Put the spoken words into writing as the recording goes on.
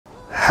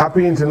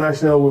Happy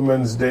International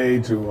Women's Day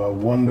to our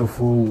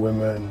wonderful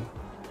women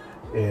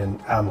in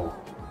AMO.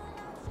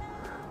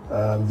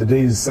 The day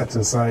is set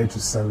aside to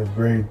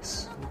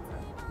celebrate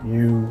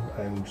you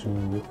and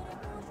to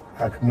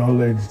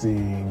acknowledge the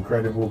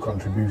incredible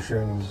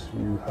contributions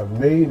you have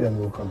made and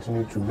will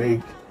continue to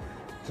make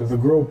to the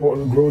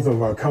growth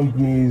of our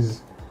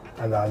companies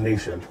and our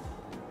nation.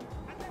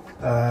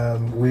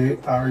 We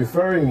are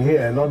referring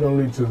here not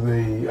only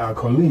to our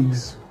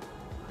colleagues,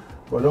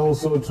 but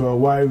also to our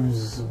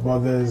wives,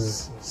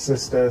 mothers,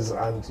 sisters,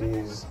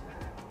 aunties,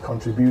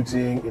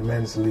 contributing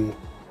immensely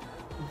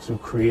to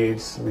create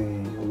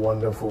the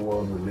wonderful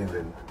world we live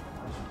in.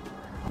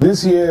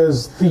 This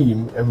year's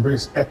theme,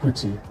 Embrace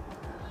Equity,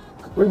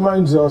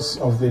 reminds us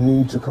of the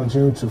need to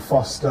continue to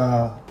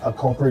foster a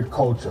corporate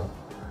culture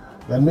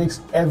that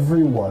makes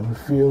everyone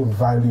feel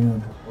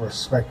valued,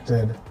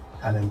 respected,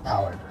 and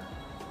empowered.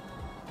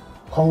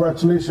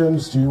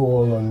 Congratulations to you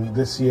all on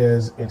this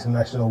year's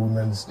International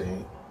Women's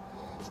Day.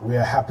 We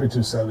are happy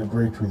to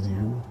celebrate with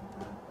you,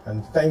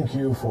 and thank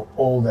you for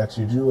all that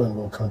you do and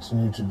will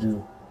continue to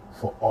do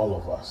for all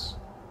of us.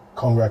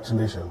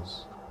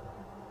 Congratulations.